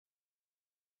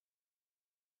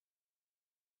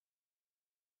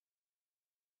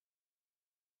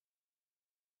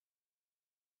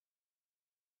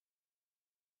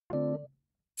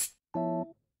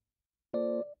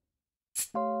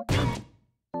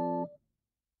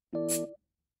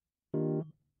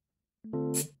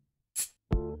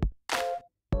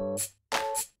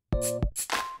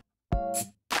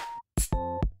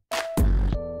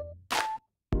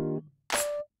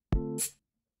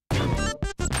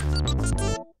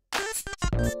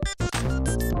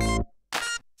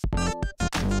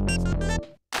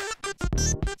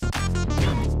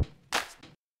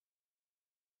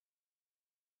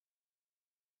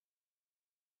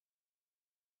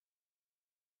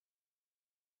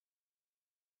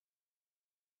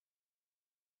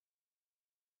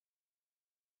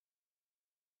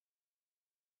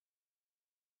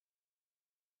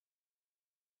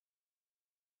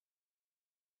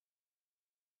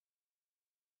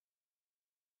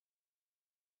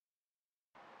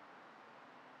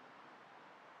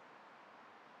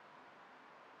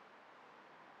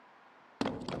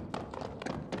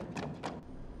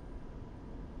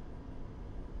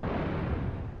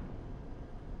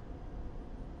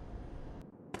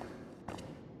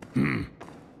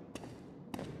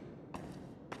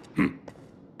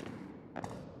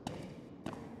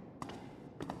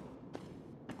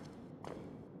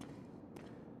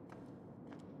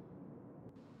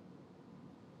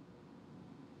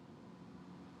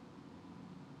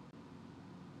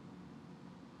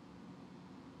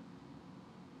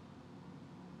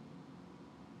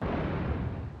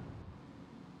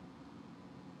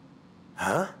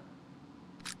Huh?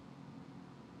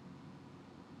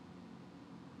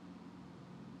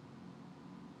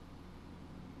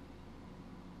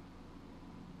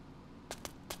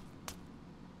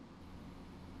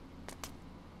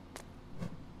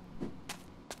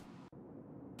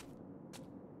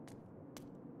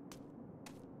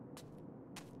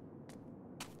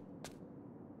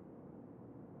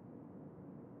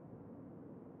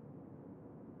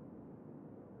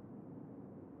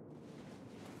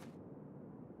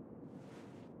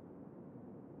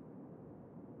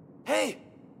 Hey!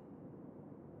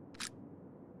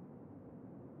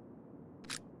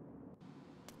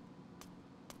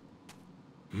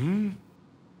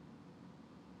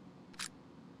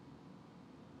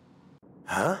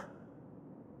 Huh?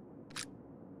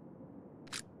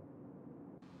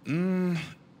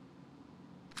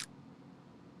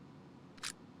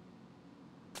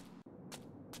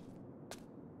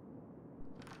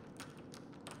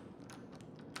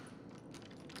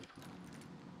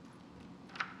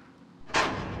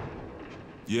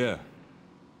 Yeah.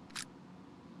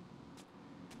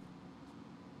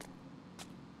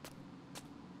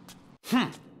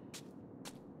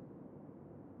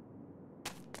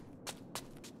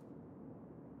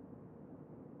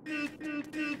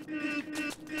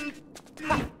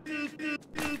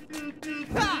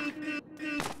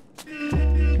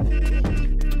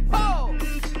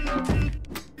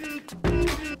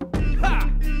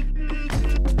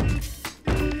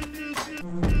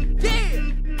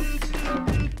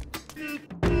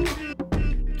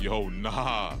 Yo,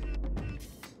 nah.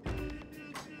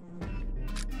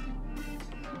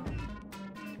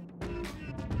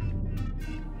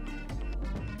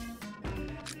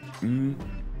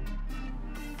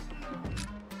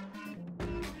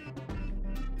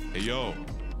 Hey, yo.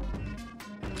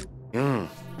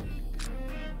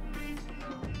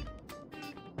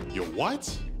 Yo,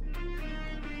 what?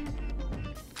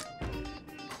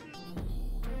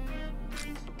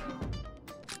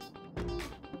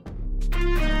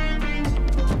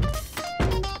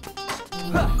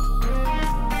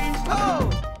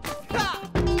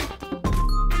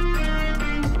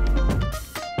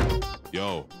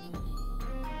 Yo.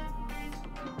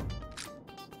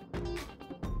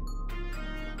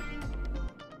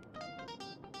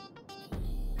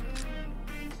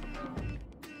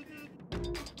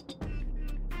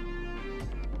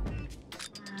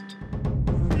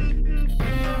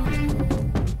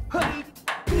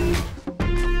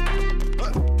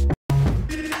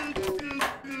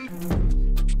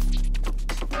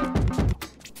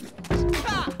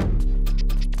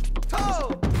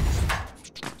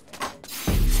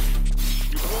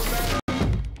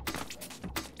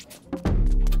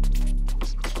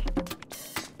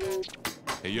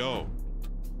 Hey, yo.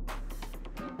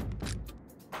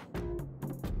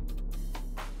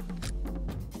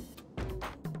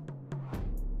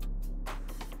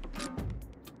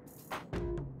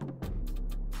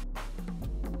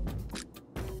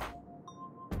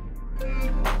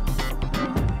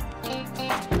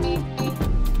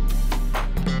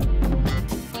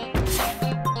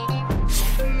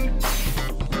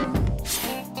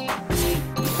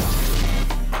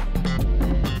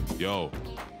 Yo.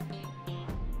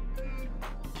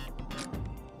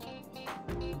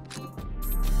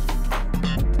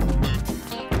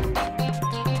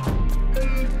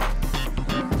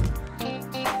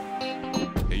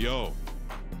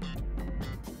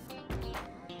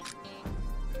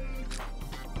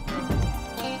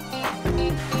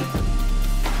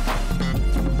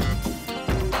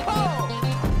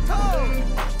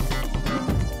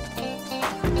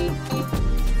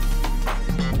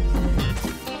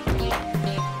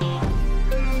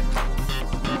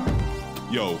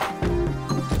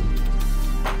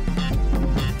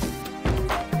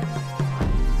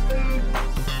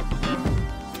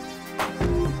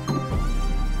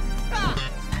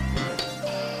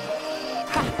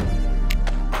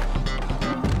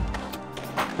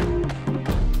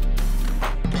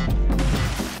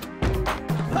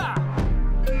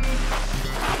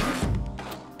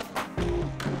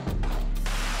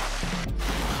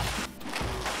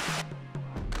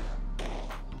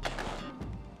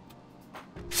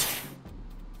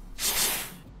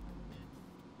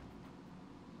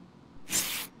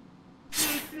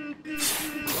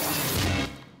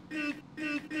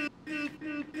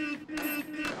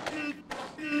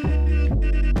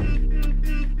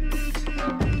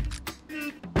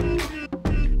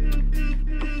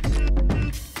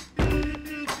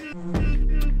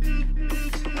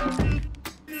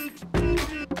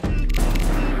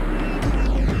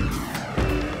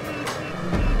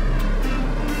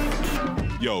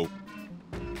 Yo.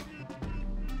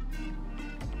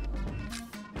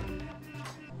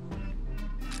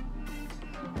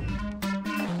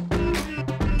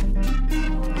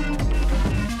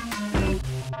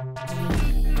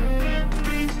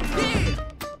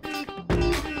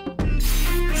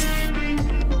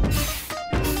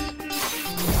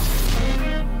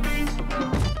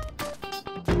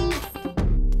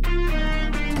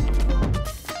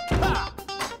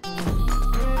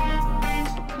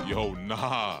 Yo,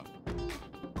 nah.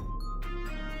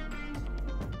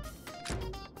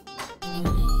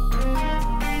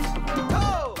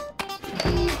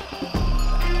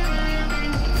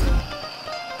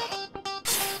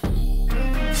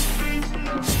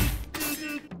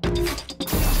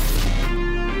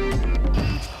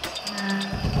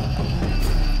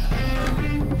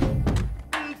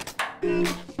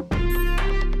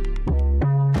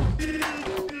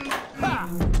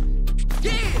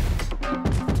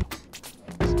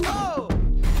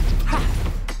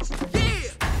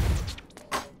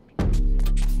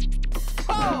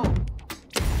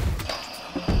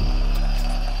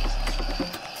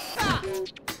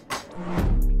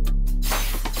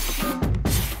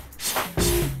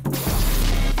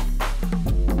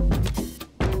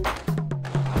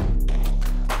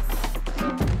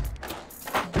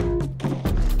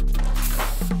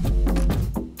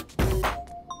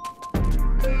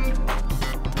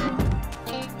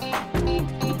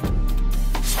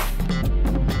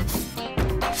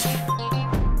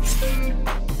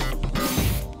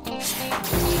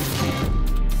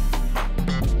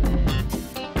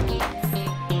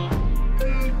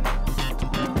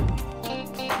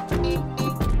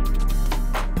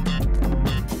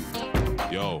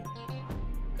 Yo.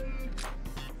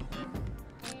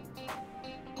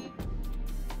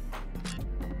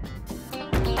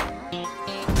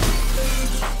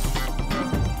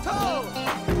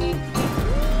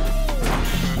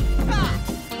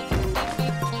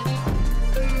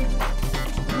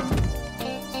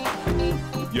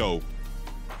 Yo.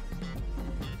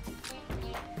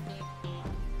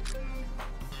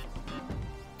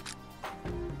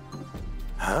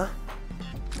 Huh?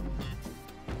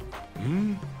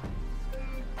 Hmm?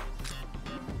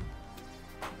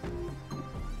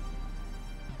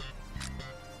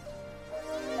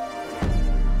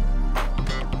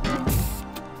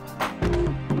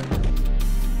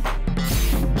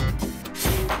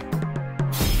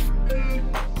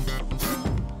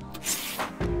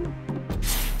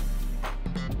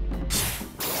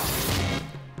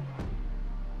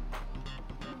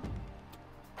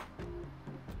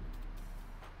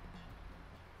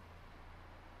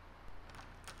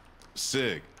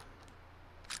 Sick.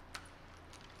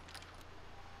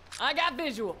 I got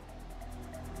visual.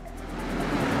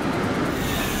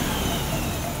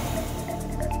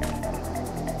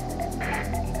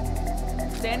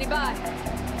 Standing by.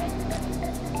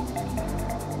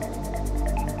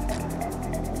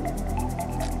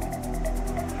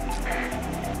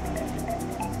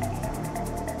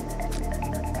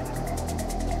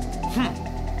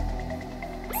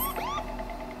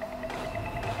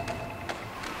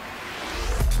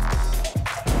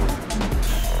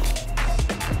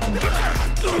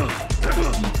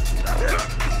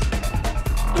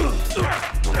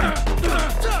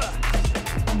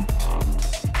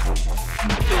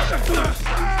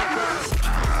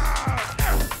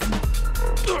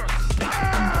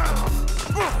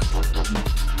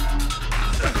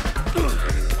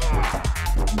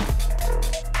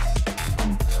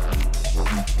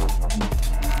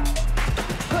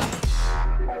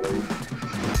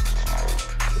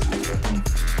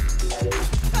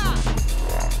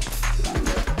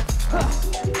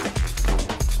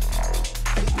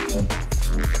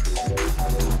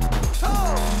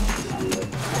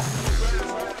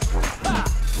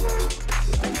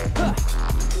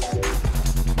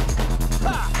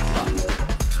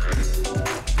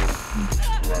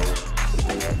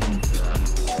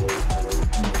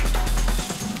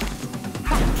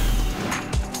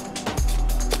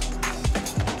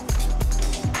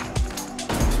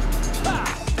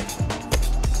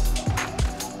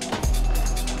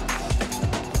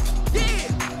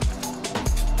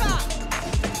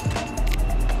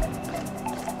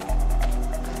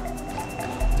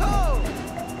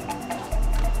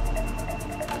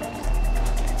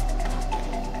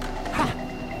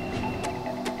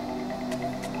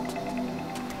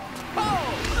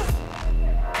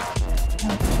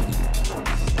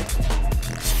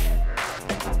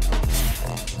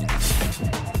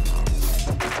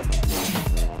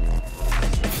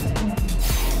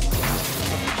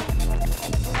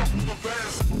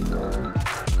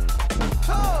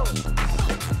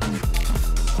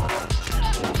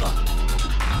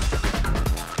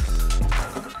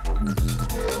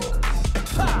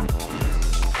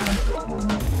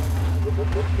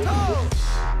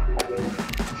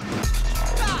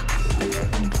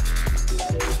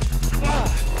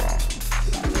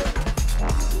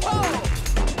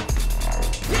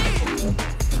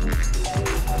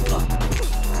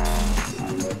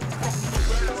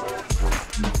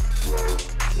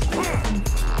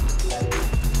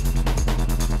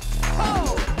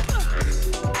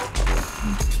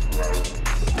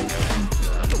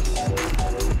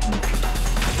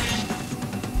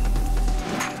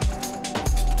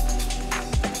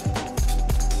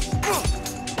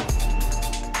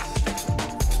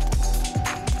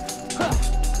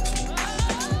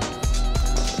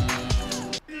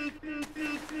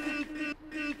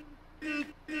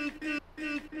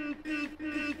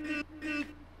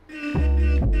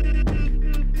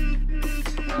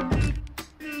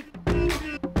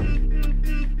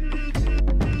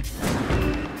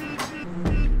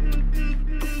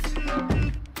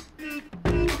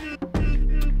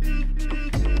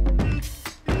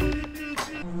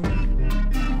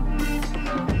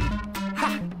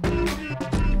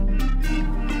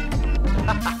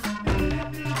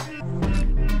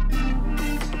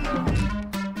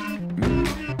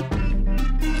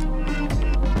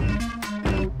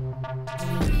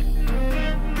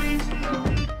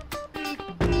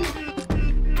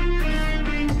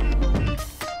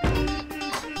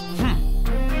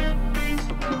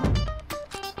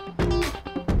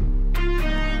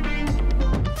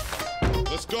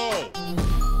 Hey.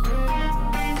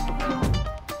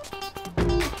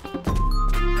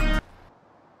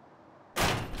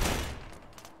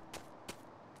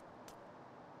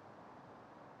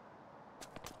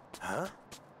 Huh?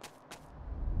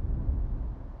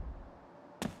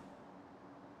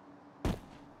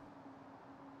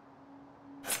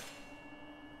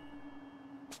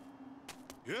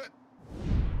 Yeah.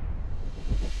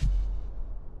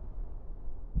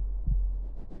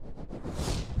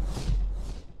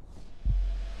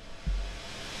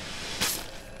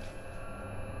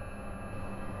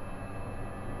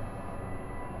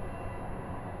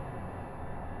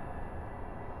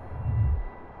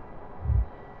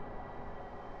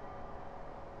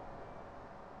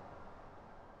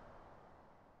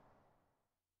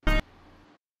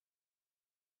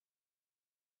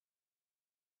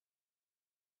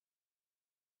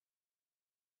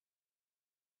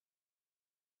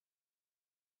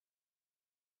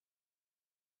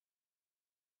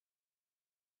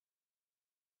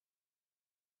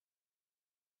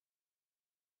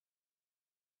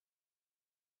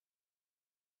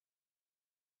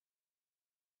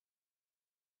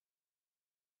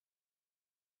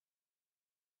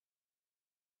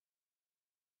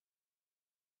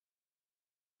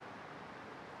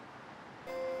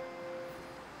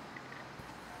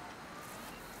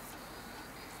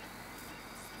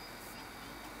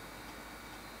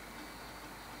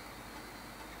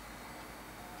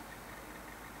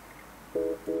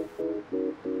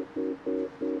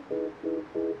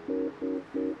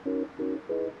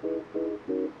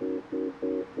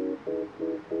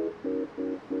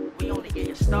 We only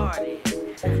getting started.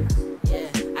 Yeah,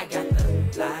 I got the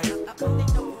light.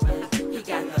 He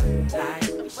got the light.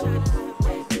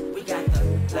 We got the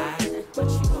light. What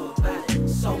you know about it?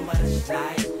 So much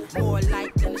light. More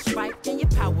light than a spike in your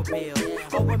power bill.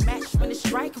 Or a match when it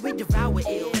strike, we devour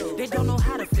ill. They don't know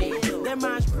how to feel. Their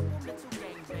minds crippled little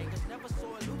gangbangers. Never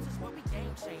saw losers, but we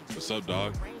game changers. What's up,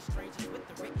 dog? With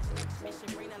the Rick's next mission,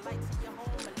 bring the light to your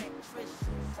home,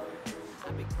 electrician.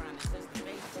 I've been grinding since the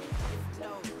basic.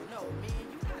 No, man,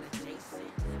 you not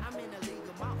adjacent. I'm in a league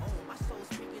of my own. My soul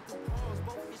speaking through poems.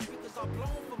 Both your speakers are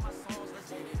blown for my songs. Let's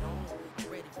get it on. I'm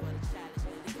ready for the challenge.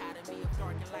 The academy of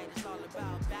dark and light is all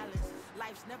about balance.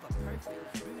 Life's never perfect.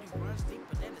 Beauty runs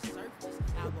deeper than the surface.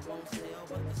 Album won't sell,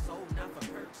 but the soul not for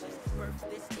purchase. Birth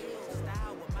this ill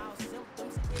style with mild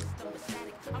symptoms against the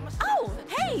static. I'm a Oh,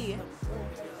 hey!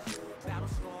 battle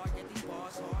scar, get these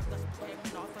bars hard. Thus became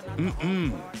an author, not the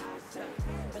hard part.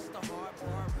 Mr.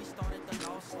 Hardcore, restarted the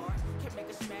lost art. Can make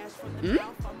a smash from the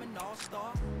mouth, I'm an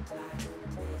all-star. Like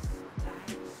this, like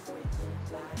switch,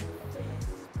 like this,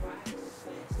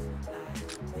 priceless, like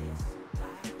this,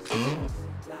 like switch,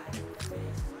 like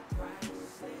this,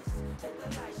 priceless. Hit the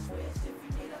light switch if you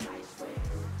need a light switch.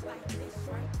 Like this,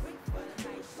 right quick for the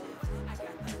night shift. I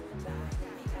got the light,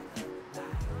 he got the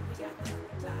light, we got the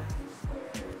light.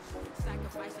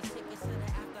 Sacrifice a ticket to the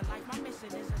afterlife. My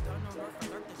mission isn't done on earth.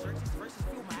 Alert the churches versus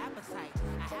fuel my appetite.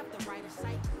 I have the right of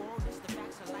sight. World is the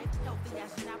facts of life. Healthy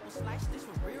as an apple slice. This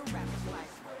what real rappers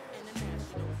like.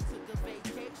 International. Took a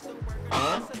vacation. Working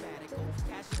on a sabbatical.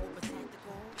 Casual but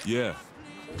tactical. Yeah.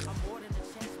 I'm more than a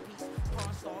chess piece.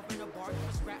 Pawn starving a bargain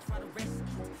for scratch while the rest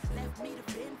eat. Left me to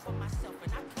fend for myself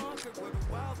and I conquered where the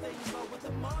wild things are with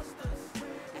the monsters.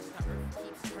 As the earth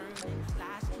keeps turning,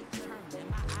 lies keep turning,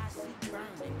 my eyes see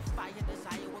burning. Fire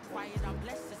desire with quiet, I'm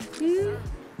blessed as concerned.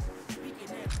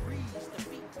 Speaking that breeze, the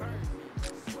feet burning.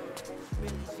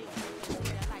 Billy G, see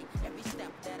the light. Every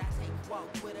step that I take, walk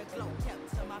with a glow kept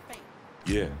to my face.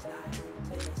 Yeah.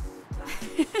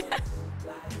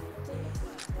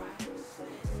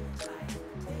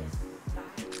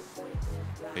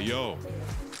 Hey, yo.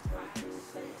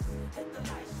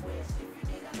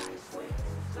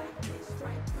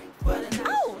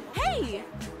 Oh, hey!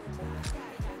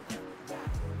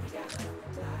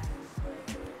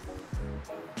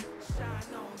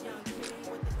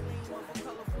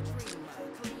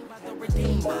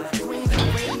 Redeemer, queens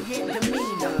of radiant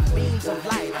demeanor, beams of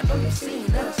light. I know you've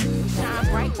seen us. We shine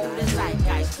bright through the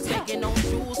zeitgeist. Taking on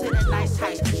jewels, hit a nice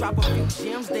height. Drop a few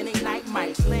gems, then ignite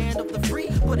mics. Land of the free,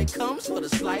 but it comes with a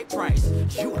slight price.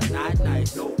 You are not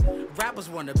nice. Rappers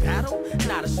want to battle,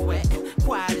 not a sweat.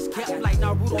 Quiet is kept like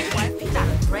Naruto's wife. He not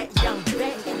a threat. Young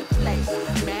bet in the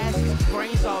place. Masks,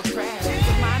 brains all trash.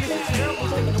 The mind is a terrible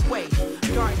taken away.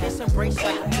 Darkness embraced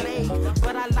like a plague.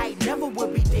 But I light never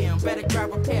would be dim. Better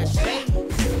grab a pair of shades.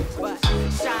 But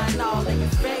shine all in your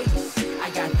face. I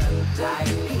got the light.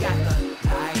 He got the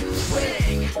light.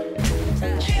 Swing.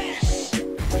 Yes.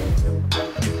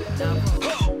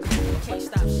 Can't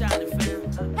stop shining,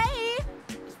 fam. Hey!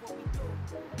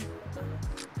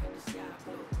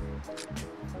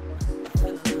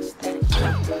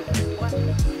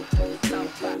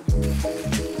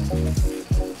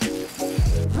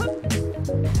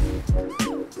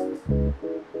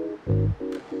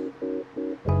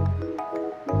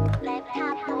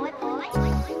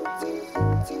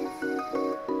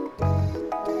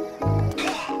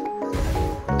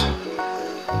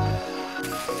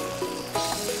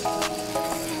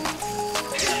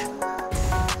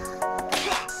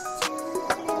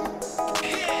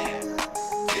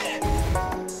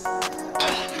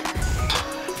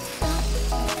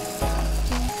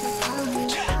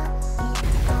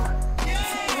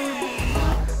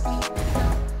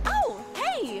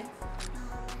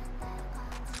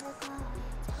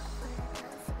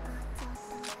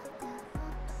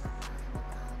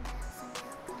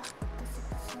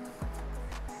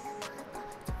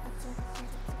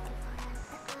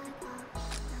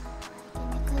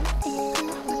 Yo,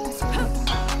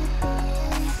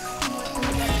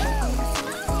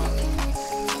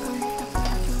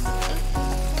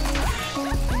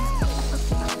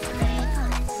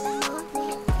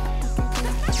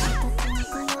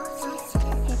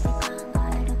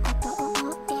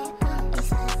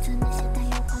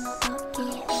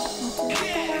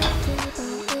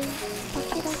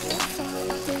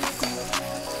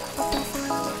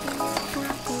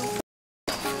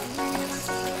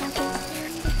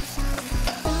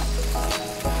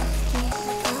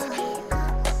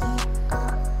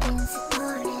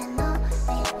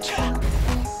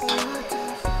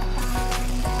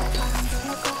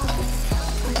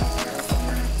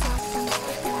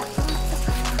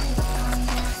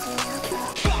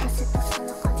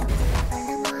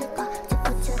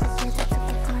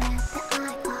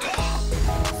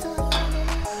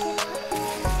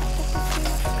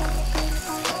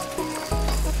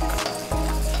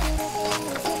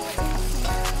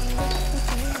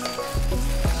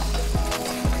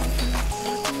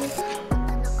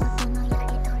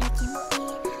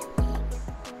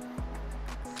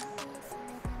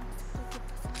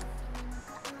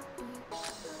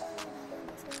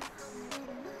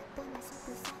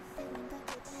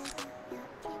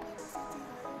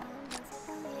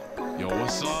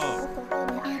 what's up?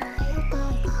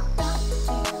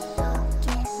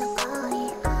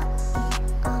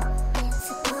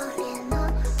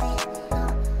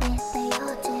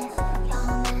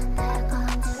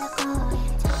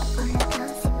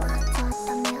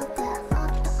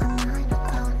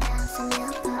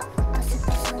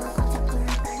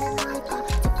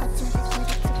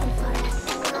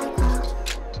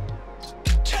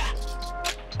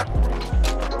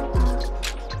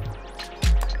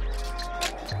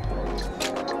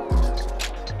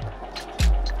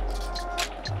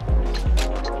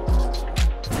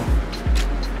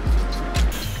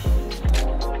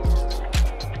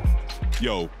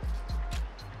 Yo.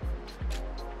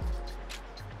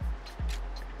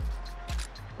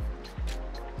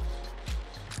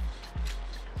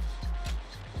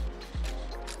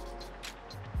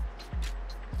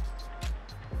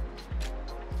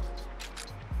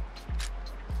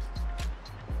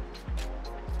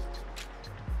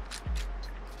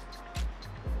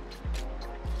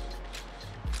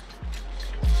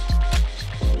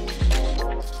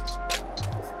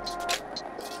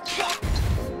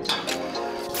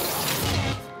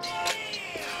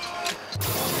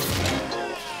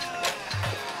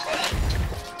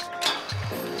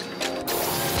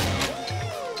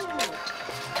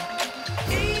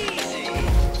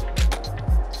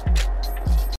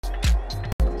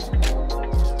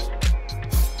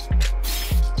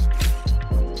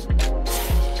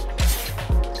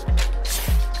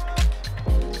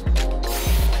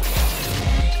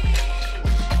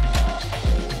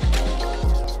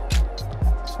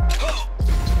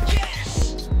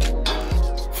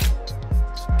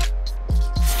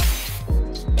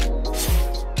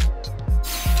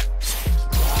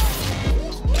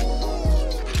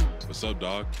 What's up,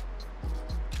 dog?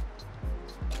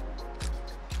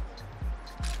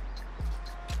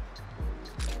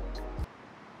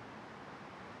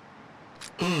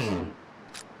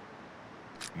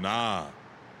 Nah.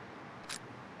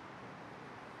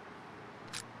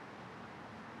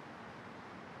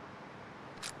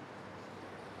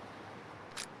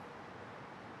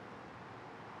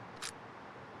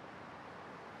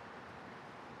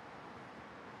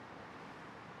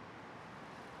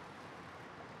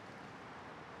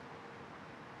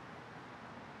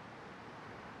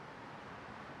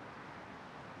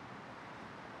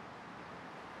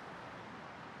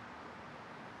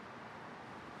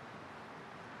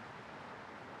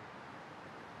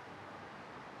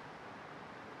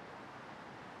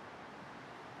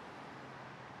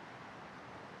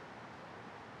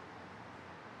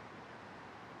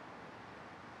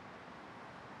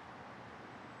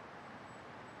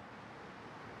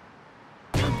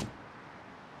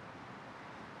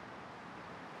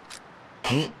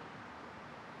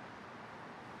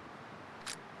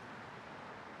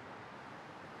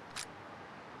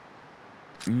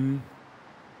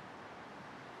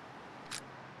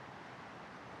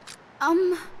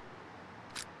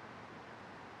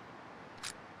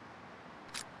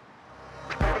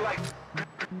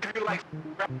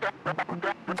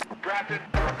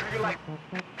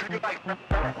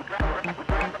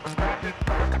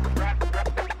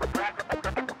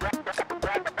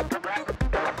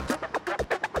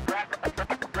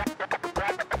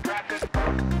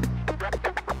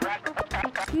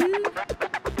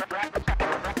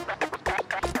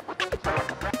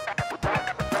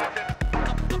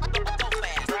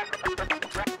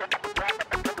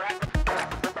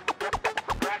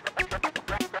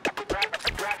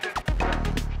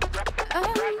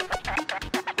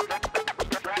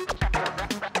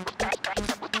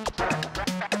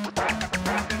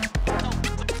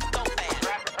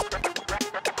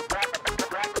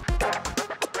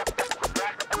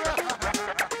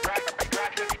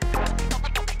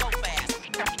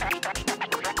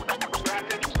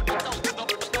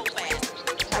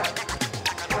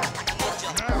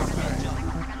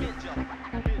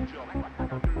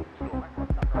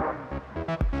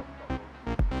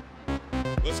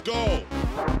 Let's go.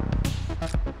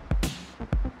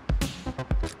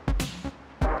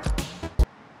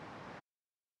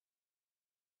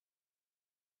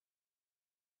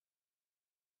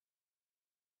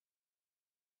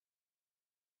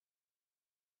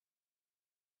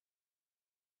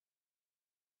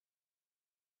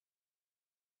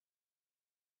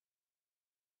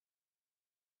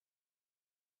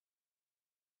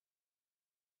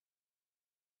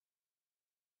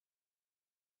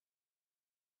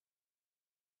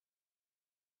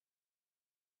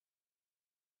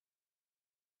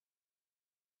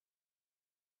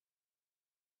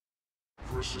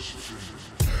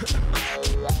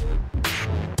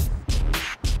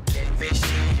 Let me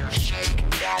see you shake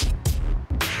that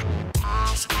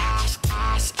ass, ass,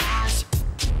 ass, ass.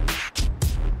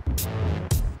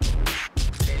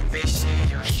 Let me see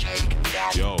you shake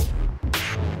that Yo.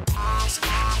 ass,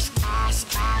 ass, ass,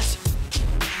 ass.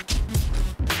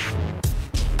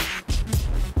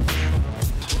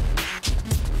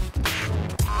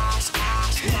 Ass,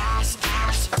 ass, ass,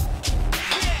 ass.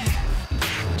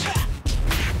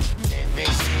 Let me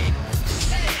see.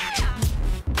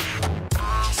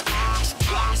 Ass, ass,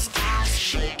 ass, ass.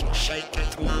 Shake it, shake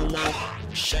it, mama.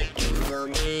 Shake it for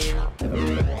me.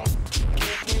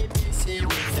 Get me busy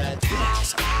with that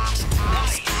ass, ass,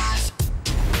 ass, ass.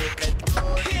 Look at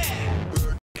good.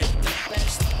 Look at the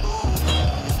best.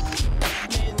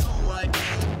 Me know I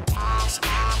can. Ass,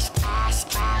 ass,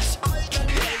 ass, ass. I can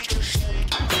make you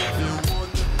shake. If you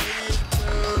want to be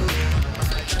too,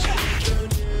 I can make you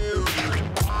new.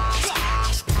 Ass,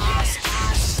 ass, ass,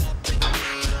 ass.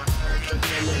 I can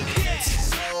feel it. It's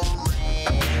so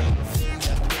real. Thing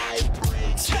that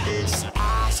vibrates is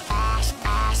ass, ass,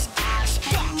 ass, ass.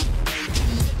 Baby,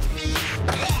 let me do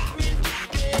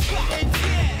it.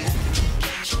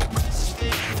 Get your breast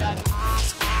in that ass,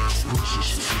 ass,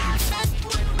 ass. And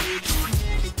when we do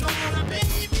it, don't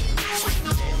baby,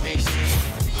 let me see.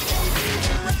 Baby,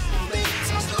 the rest makes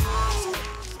us know.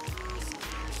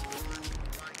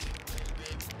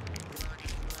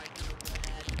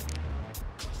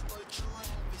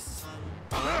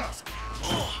 Ass,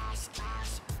 ass, ass,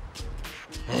 ass.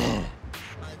 Ooh,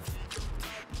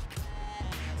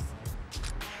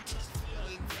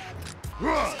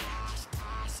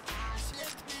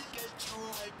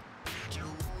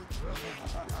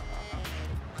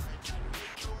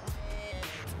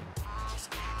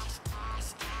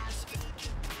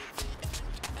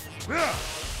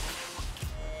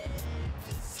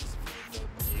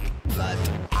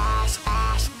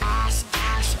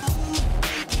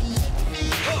 baby, let me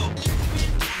do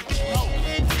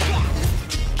it.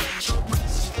 Get your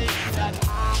breast in that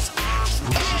ass, ass,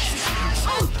 ass.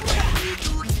 When we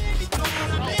do it, don't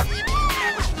baby.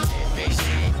 Let me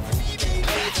see. Baby,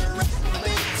 the rest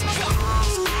makes us know.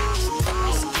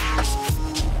 Ass, ass.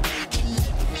 Baby,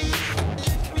 let me do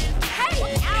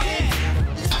it.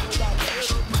 Get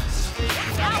your breast in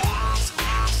that ass,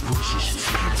 ass,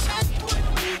 ass. And when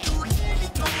we do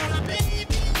it,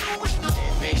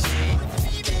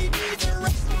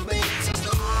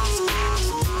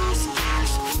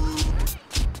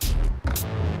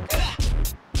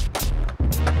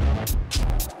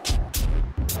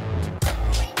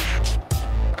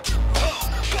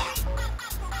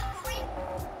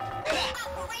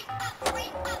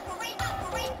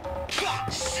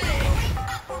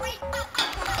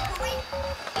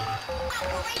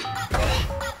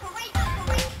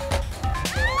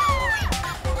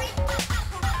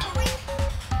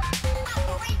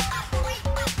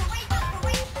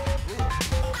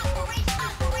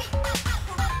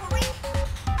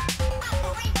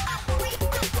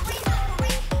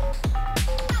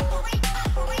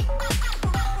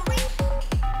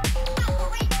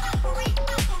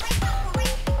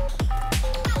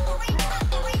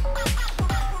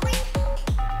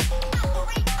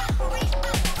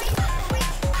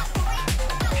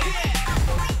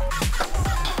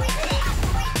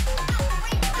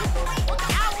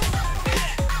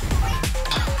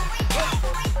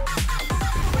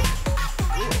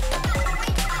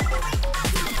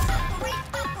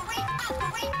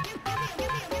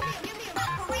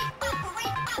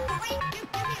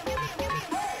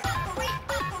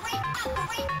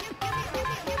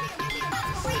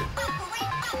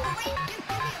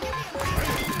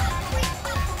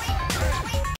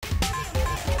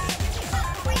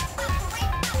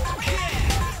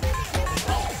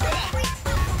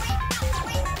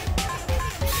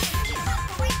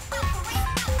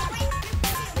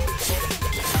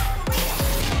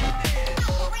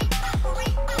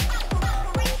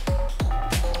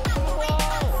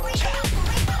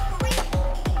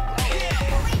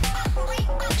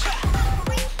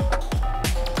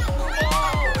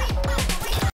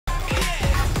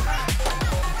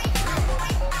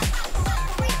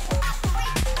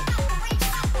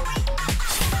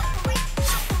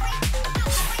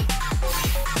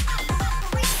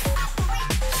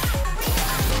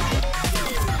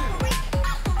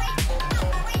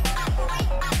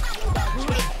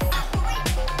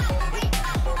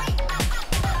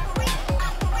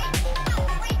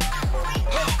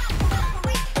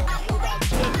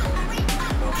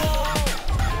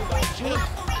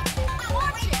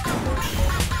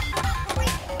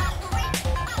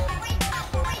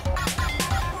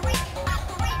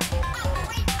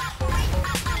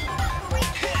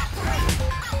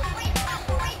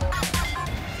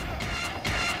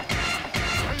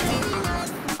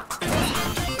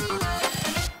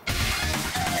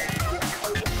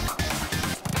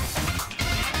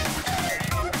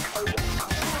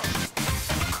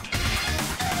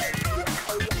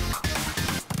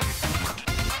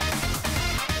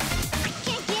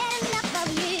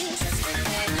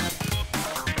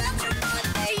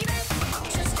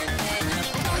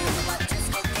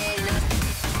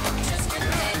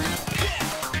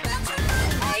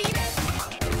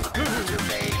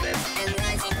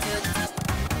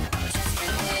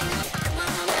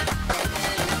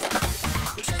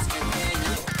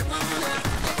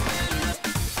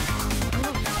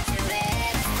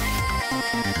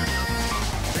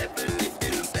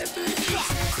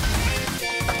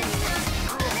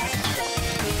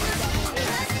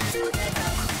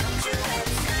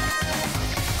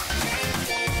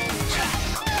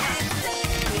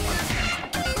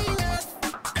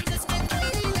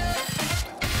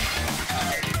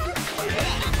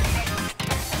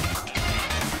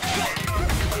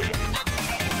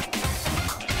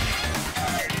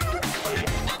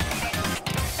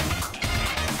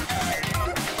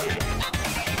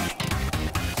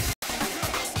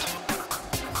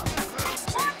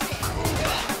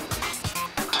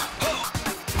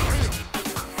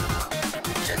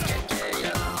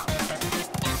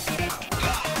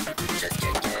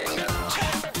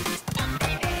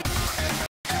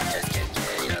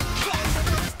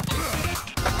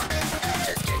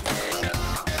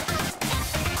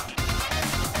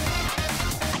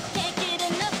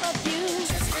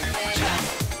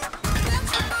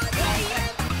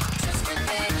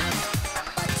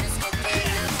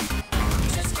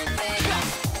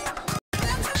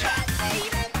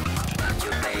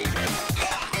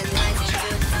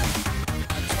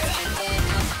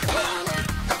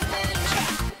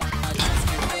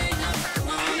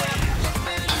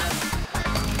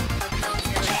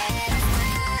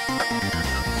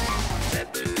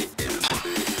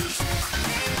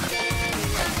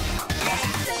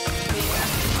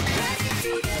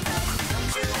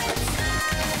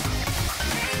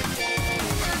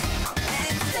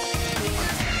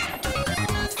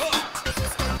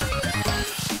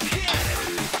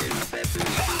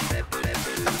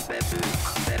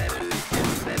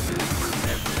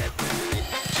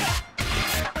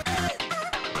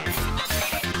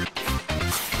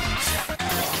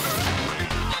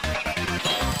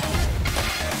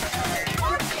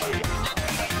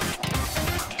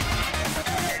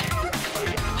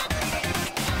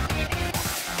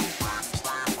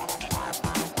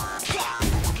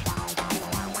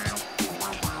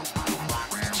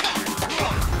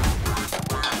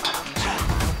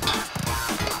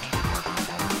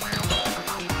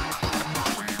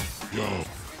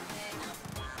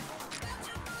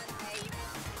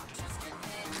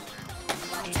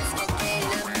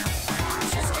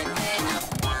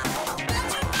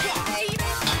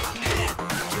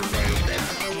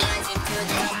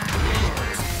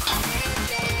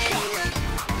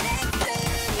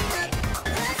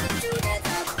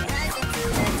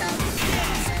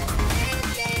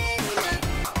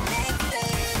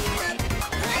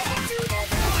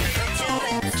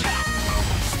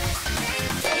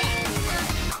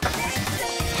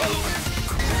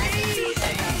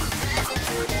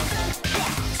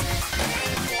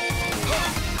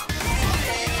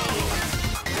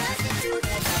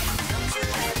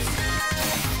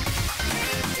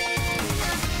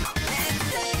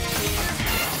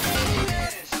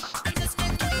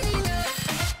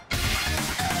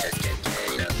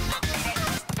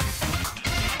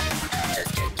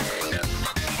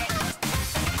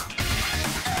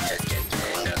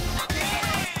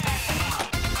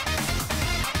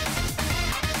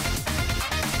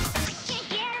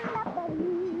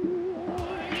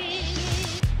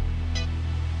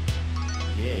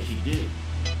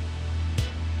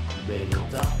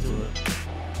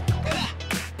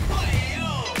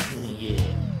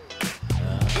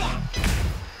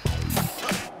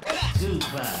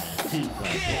 5, 2,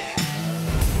 4.